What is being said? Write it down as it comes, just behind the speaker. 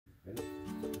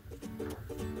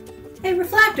Hey,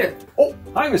 Reflactor. Oh,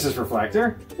 hi, Mrs.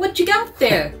 Reflactor. What you got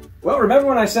there? Well, remember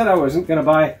when I said I wasn't going to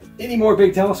buy any more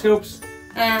big telescopes?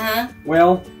 Uh-huh.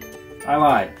 Well, I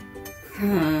lied.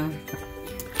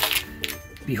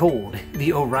 Behold,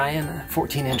 the Orion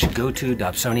 14-inch GoTo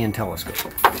Dobsonian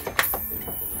telescope.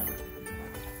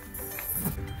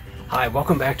 Hi,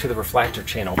 welcome back to the Reflactor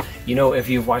channel. You know, if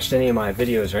you've watched any of my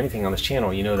videos or anything on this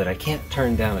channel, you know that I can't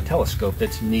turn down a telescope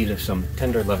that's in need of some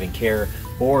tender loving care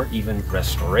or even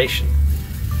restoration.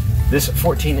 This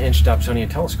 14-inch Dobsonian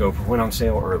telescope went on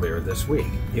sale earlier this week.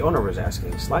 The owner was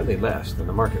asking slightly less than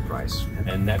the market price,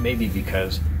 and that may be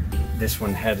because this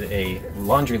one had a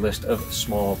laundry list of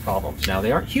small problems. Now,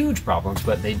 they aren't huge problems,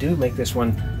 but they do make this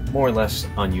one more or less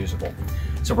unusable.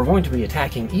 So we're going to be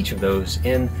attacking each of those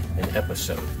in an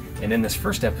episode. And in this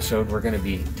first episode, we're going to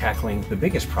be tackling the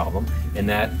biggest problem, in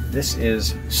that this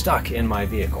is stuck in my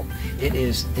vehicle. It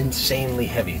is insanely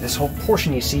heavy. This whole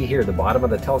portion you see here, the bottom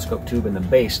of the telescope tube and the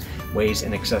base, weighs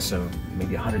in excess of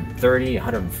maybe 130,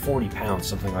 140 pounds,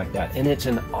 something like that. And it's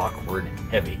an awkward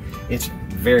heavy. It's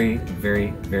very, very,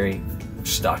 very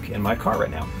stuck in my car right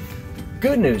now.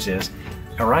 Good news is,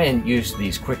 Orion used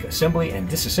these quick assembly and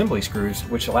disassembly screws,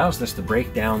 which allows this to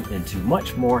break down into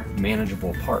much more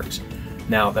manageable parts.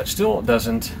 Now, that still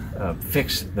doesn't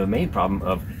fix the main problem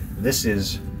of this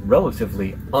is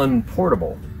relatively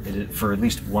unportable for at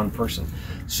least one person.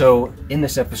 So in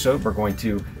this episode, we're going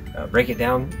to break it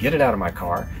down, get it out of my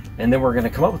car, and then we're going to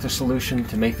come up with a solution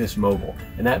to make this mobile.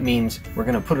 And that means we're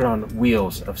going to put it on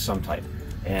wheels of some type.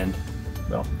 And,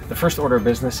 well, the first order of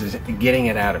business is getting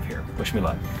it out of here. Wish me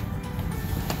luck.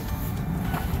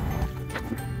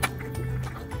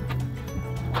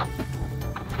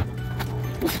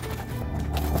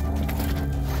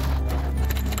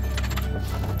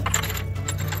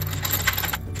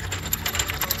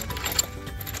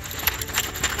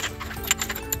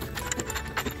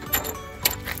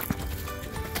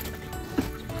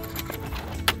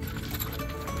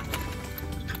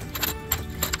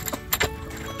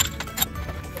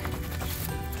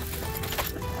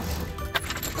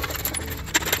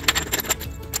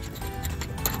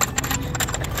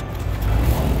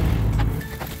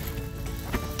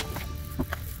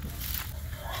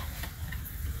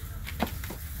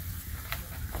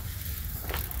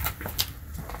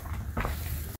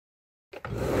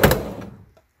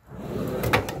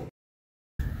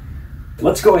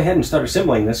 Let's go ahead and start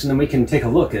assembling this, and then we can take a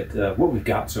look at what we've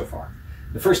got so far.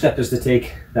 The first step is to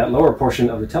take that lower portion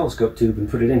of the telescope tube and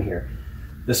put it in here.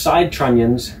 The side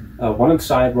trunnions, one of the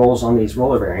side rolls on these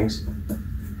roller bearings,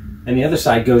 and the other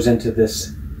side goes into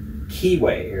this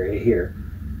keyway area here.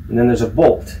 And then there's a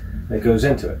bolt that goes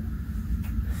into it.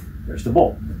 There's the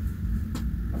bolt.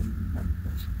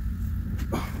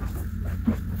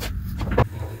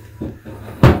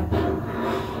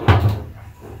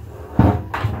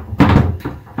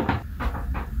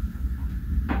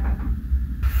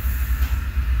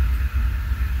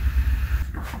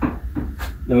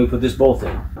 Then we put this bolt in.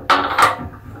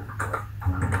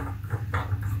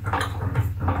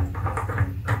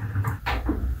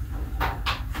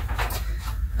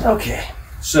 Okay,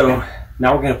 so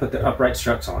now we're going to put the upright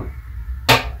struts on.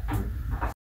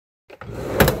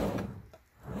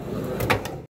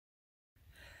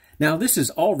 Now, this is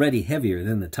already heavier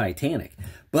than the Titanic,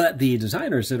 but the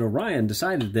designers at Orion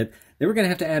decided that they were going to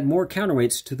have to add more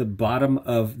counterweights to the bottom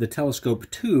of the telescope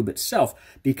tube itself,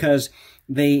 because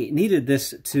they needed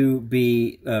this to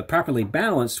be properly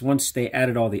balanced once they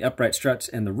added all the upright struts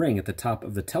and the ring at the top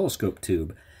of the telescope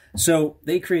tube. So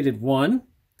they created 1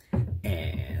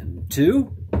 and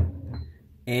 2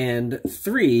 and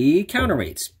 3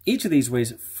 counterweights. Each of these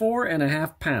weighs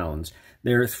 4.5 pounds.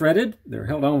 They're threaded, they're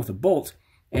held on with a bolt,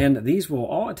 and these will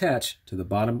all attach to the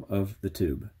bottom of the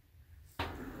tube.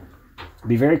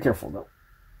 Be very careful, though.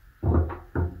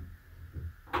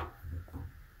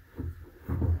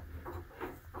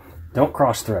 Don't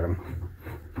cross-thread them.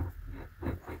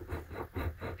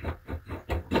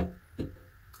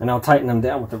 And I'll tighten them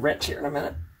down with a wrench here in a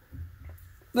minute.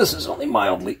 This is only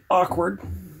mildly awkward.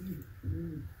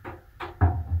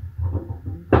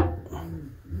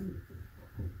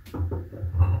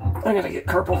 I'm gonna get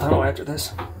carpal tunnel after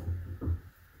this.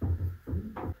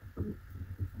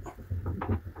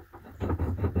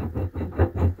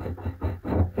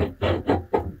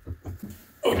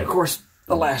 And of course,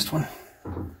 the last one.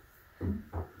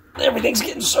 Everything's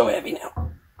getting so heavy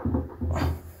now.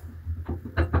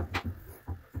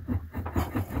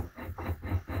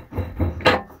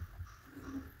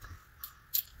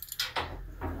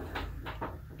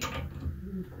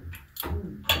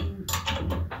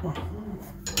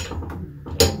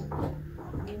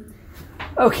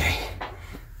 Okay,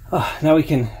 now we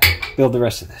can build the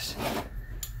rest of this.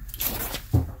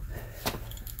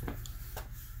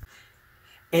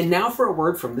 And now for a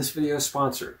word from this video's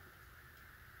sponsor.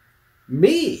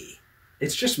 Me!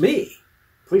 It's just me.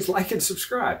 Please like and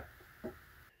subscribe.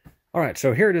 Alright,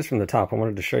 so here it is from the top. I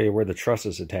wanted to show you where the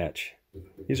trusses attach.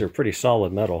 These are pretty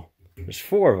solid metal. There's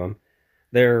 4 of them.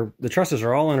 The trusses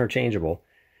are all interchangeable,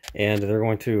 and they're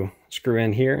going to screw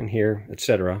in here and here,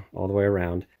 etc., all the way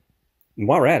around. And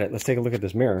while we're at it, let's take a look at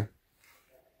this mirror.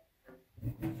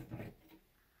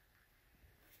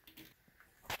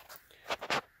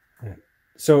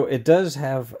 So it does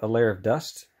have a layer of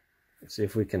dust. Let's see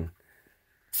if we can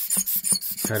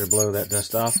try to blow that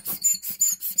dust off.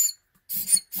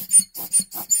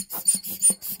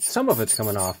 Some of it's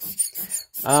coming off.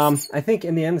 I think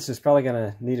in the end this is probably going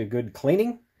to need a good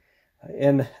cleaning,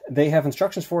 and they have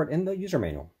instructions for it in the user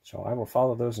manual, so I will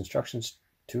follow those instructions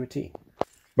to a T.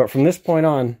 But from this point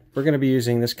on, we're going to be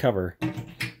using this cover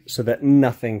so that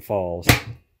nothing falls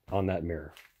on that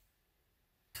mirror.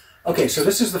 Okay, so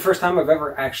this is the first time I've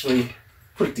ever actually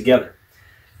put it together.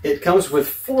 It comes with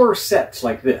 4 sets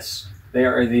like this. They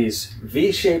are these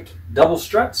V-shaped double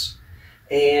struts,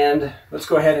 and let's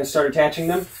go ahead and start attaching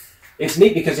them. It's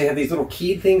neat because they have these little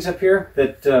keyed things up here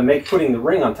that make putting the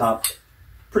ring on top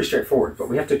pretty straightforward, but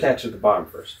we have to attach it at the bottom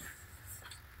first.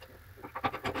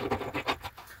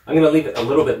 I'm going to leave it a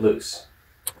little bit loose.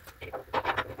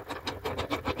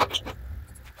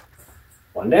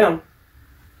 1 down.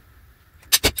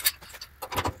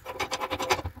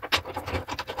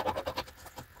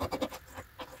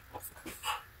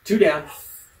 2 down.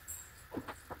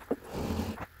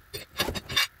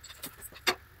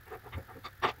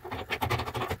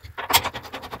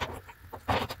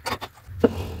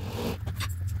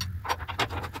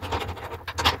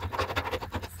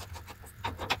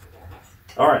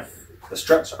 'Alright, the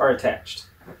struts are attached.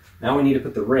 Now we need to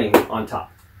put the ring on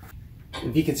top.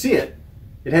 If you can see it,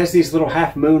 it has these little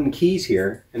half moon keys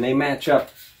here, and they match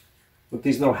up with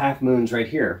these little half moons right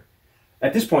here.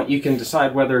 At this point, you can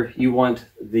decide whether you want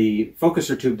the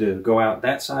focuser tube to go out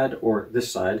that side or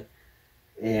this side,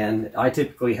 and I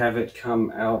typically have it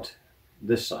come out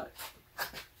this side.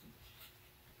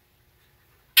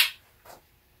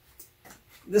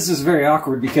 This is very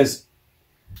awkward because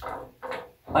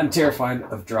I'm terrified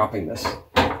of dropping this.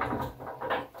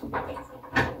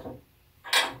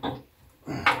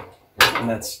 And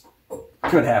that's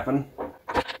could happen.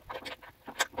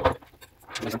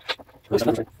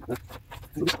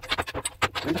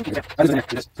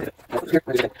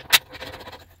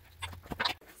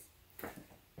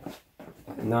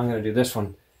 Now I'm going to do this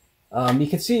one. You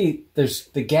can see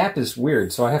the gap is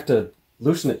weird, so I have to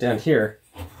loosen it down here.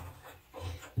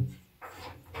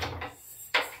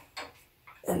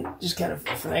 And just kind of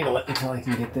finagle it until I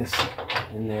can get this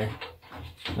in there.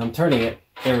 And I'm turning it.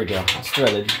 There we go. It's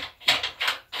threaded.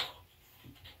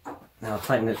 Now I'll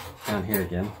tighten it down here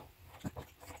again.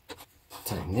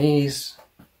 Tighten these.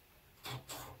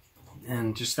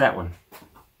 And just that one.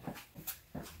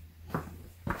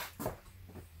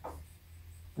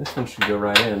 This one should go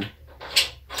right in.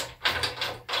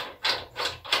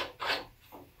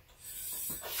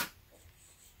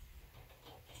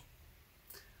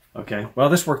 Okay, well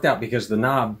this worked out because the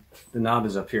knob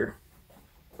is up here.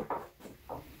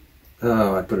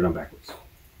 Oh, I put it on backwards.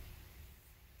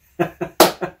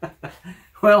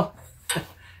 Well,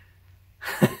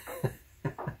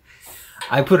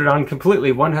 I put it on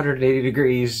completely 180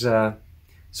 degrees,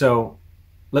 so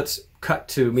let's cut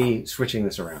to me switching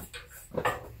this around.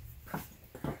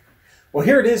 Well,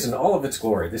 here it is in all of its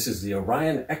glory. This is the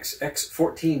Orion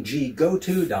XX14g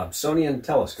GoTo Dobsonian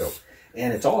telescope.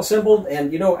 And it's all assembled,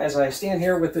 and you know, as I stand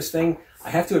here with this thing, I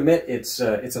have to admit it's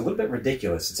a little bit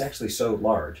ridiculous. It's actually so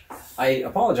large. I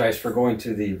apologize for going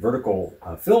to the vertical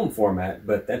film format,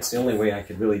 but that's the only way I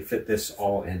could really fit this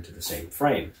all into the same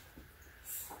frame.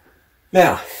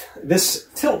 Now, this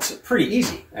tilts pretty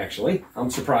easy, actually.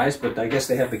 I'm surprised, but I guess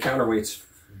they have the counterweights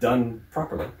done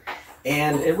properly.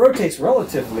 And it rotates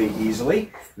relatively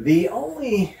easily. The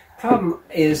only problem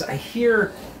is I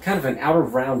hear kind of an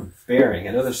out-of-round bearing.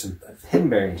 I know there's some pin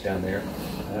bearings down there,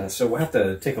 so we'll have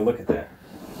to take a look at that.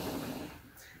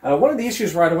 One of the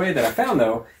issues right away that I found,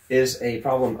 though, is a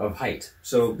problem of height.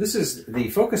 So this is the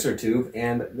focuser tube,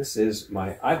 and this is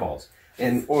my eyeballs.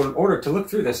 And in order to look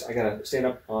through this, I gotta stand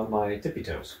up on my tippy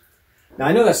toes. Now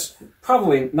I know that's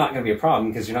probably not gonna be a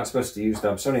problem because you're not supposed to use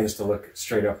Dobsonians to look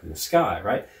straight up in the sky,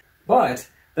 right? But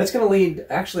that's gonna lead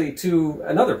actually to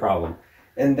another problem.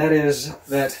 And that is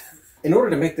that in order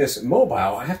to make this mobile,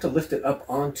 I have to lift it up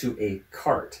onto a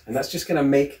cart. And that's just going to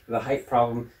make the height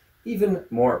problem even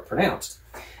more pronounced.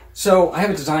 So I have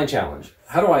a design challenge.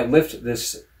 How do I lift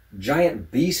this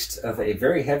giant beast of a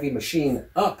very heavy machine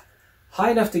up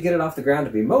high enough to get it off the ground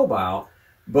to be mobile,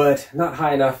 but not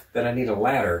high enough that I need a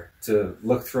ladder to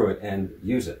look through it and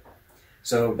use it.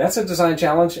 So that's a design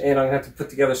challenge, and I'm going to have to put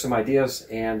together some ideas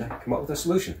and come up with a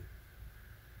solution.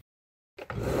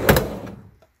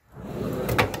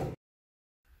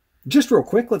 Just real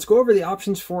quick, let's go over the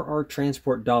options for our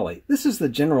transport dolly. This is the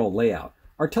general layout.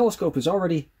 Our telescope is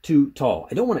already too tall.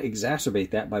 I don't want to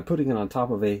exacerbate that by putting it on top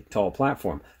of a tall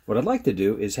platform. What I'd like to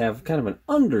do is have kind of an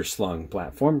underslung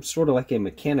platform, sort of like a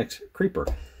mechanic's creeper.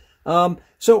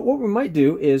 So what we might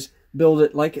do is build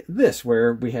it like this,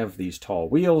 where we have these tall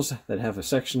wheels that have a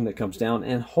section that comes down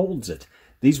and holds it.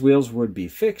 These wheels would be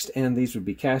fixed, and these would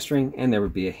be castering, and there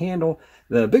would be a handle.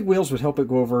 The big wheels would help it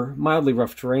go over mildly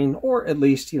rough terrain, or at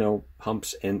least,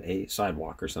 humps in a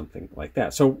sidewalk or something like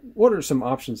that. So what are some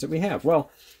options that we have?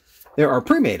 Well, there are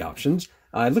pre-made options.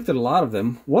 I looked at a lot of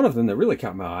them. One of them that really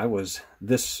caught my eye was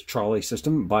this trolley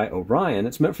system by Orion.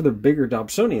 It's meant for the bigger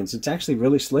Dobsonians. It's actually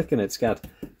really slick, and it's got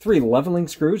 3 leveling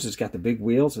screws. It's got the big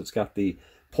wheels. It's got the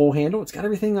pole handle. It's got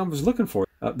everything I was looking for.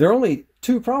 There are only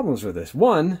 2 problems with this.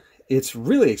 One, it's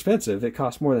really expensive. It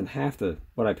costs more than half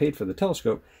what I paid for the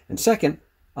telescope. And second,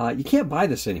 you can't buy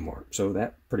this anymore, so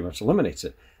that pretty much eliminates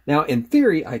it. Now, in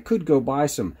theory, I could go buy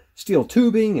some steel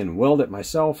tubing and weld it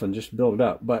myself and just build it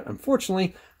up. But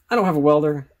unfortunately, I don't have a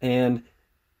welder, and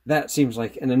that seems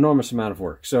like an enormous amount of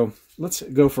work. So let's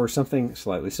go for something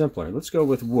slightly simpler. Let's go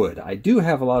with wood. I do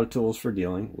have a lot of tools for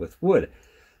dealing with wood.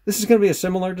 This is going to be a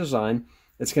similar design.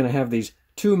 It's going to have these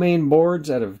 2 main boards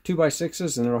out of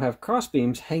 2x6s, and it'll have cross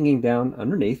beams hanging down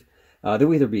underneath.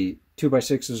 They'll either be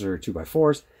 2x6s or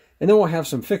 2x4s. And then we'll have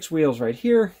some fixed wheels right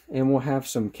here, and we'll have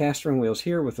some castering wheels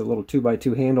here with a little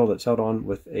 2x2 handle that's held on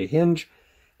with a hinge.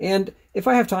 And if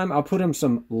I have time, I'll put in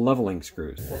some leveling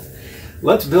screws.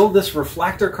 Let's build this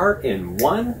reflactor cart in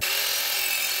 1,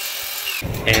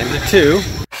 and 2,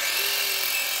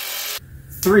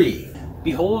 3.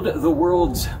 Behold the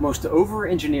world's most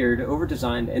over-engineered,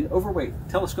 over-designed, and overweight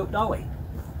telescope dolly.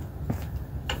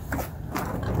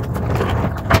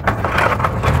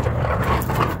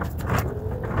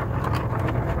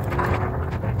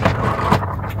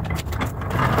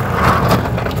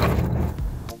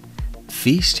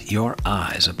 Feast your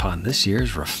eyes upon this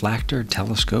year's Reflactor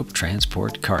telescope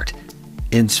transport cart.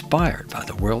 Inspired by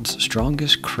the world's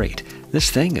strongest crate, this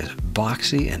thing is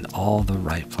boxy in all the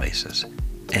right places.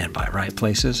 And by right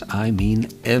places, I mean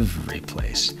every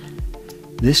place.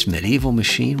 This medieval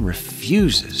machine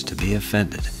refuses to be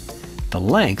offended. The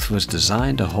length was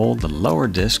designed to hold the lower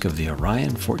disc of the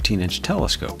Orion 14-inch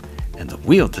telescope, and the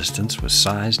wheel distance was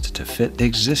sized to fit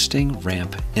existing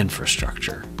ramp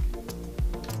infrastructure.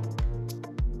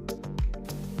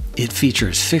 It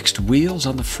features fixed wheels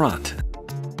on the front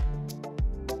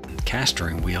and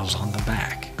castering wheels on the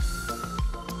back.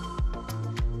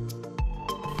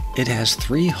 It has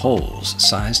 3 holes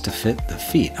sized to fit the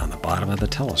feet on the bottom of the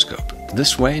telescope.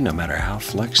 This way, no matter how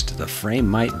flexed the frame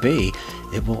might be,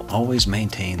 it will always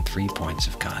maintain 3 points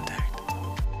of contact.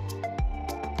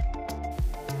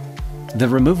 The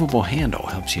removable handle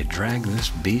helps you drag this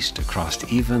beast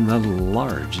across even the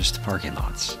largest parking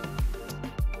lots.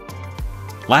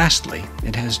 Lastly,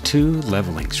 it has 2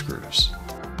 leveling screws.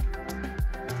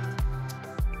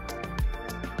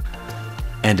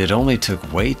 And it only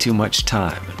took way too much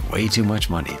time and way too much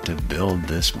money to build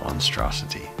this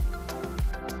monstrosity.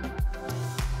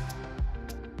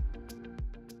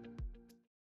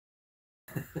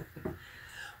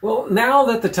 Well, now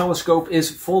that the telescope is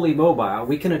fully mobile,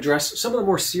 we can address some of the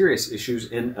more serious issues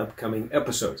in upcoming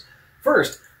episodes.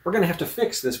 First, we're going to have to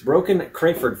fix this broken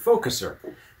Crayford focuser.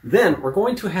 Then we're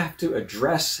going to have to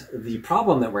address the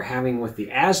problem that we're having with the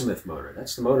azimuth motor.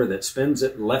 That's the motor that spins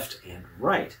it left and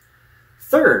right.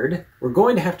 Third, we're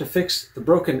going to have to fix the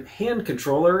broken hand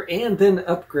controller and then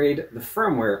upgrade the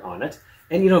firmware on it.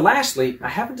 And lastly, I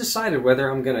haven't decided whether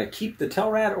I'm going to keep the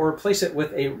Telrad or replace it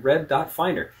with a red dot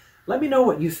finder. Let me know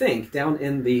what you think down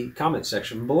in the comment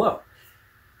section below.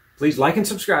 Please like and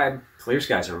subscribe. Clear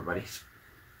skies, everybody.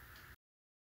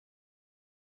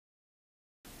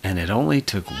 And it only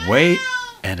took way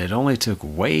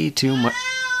too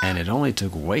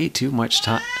much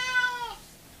time.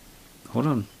 Hold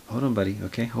on, buddy.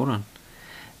 Okay, hold on.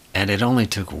 And it only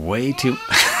took way too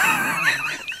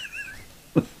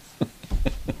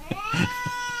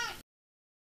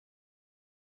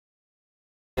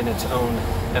in its own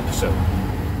episode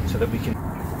so that we can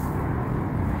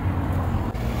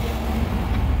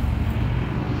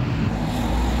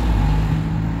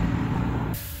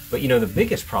But the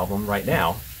biggest problem right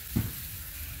now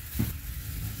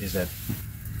is that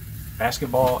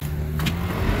basketball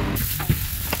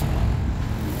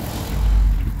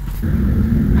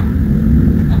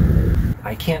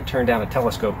can't turn down a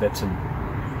telescope that's in...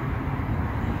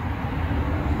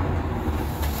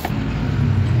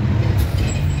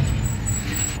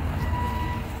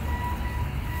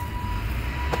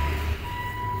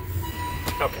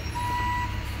 Okay.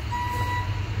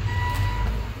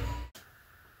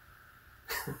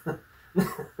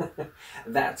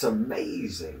 That's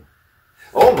amazing.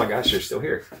 Oh my gosh, you're still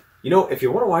here. You know, if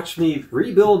you want to watch me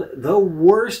rebuild the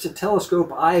worst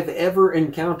telescope I've ever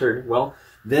encountered, well,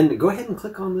 then go ahead and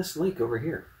click on this link over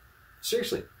here.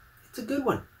 Seriously, it's a good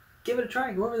one. Give it a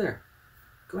try. Go over there.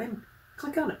 Go ahead and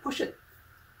click on it. Push it.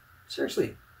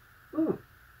 Seriously.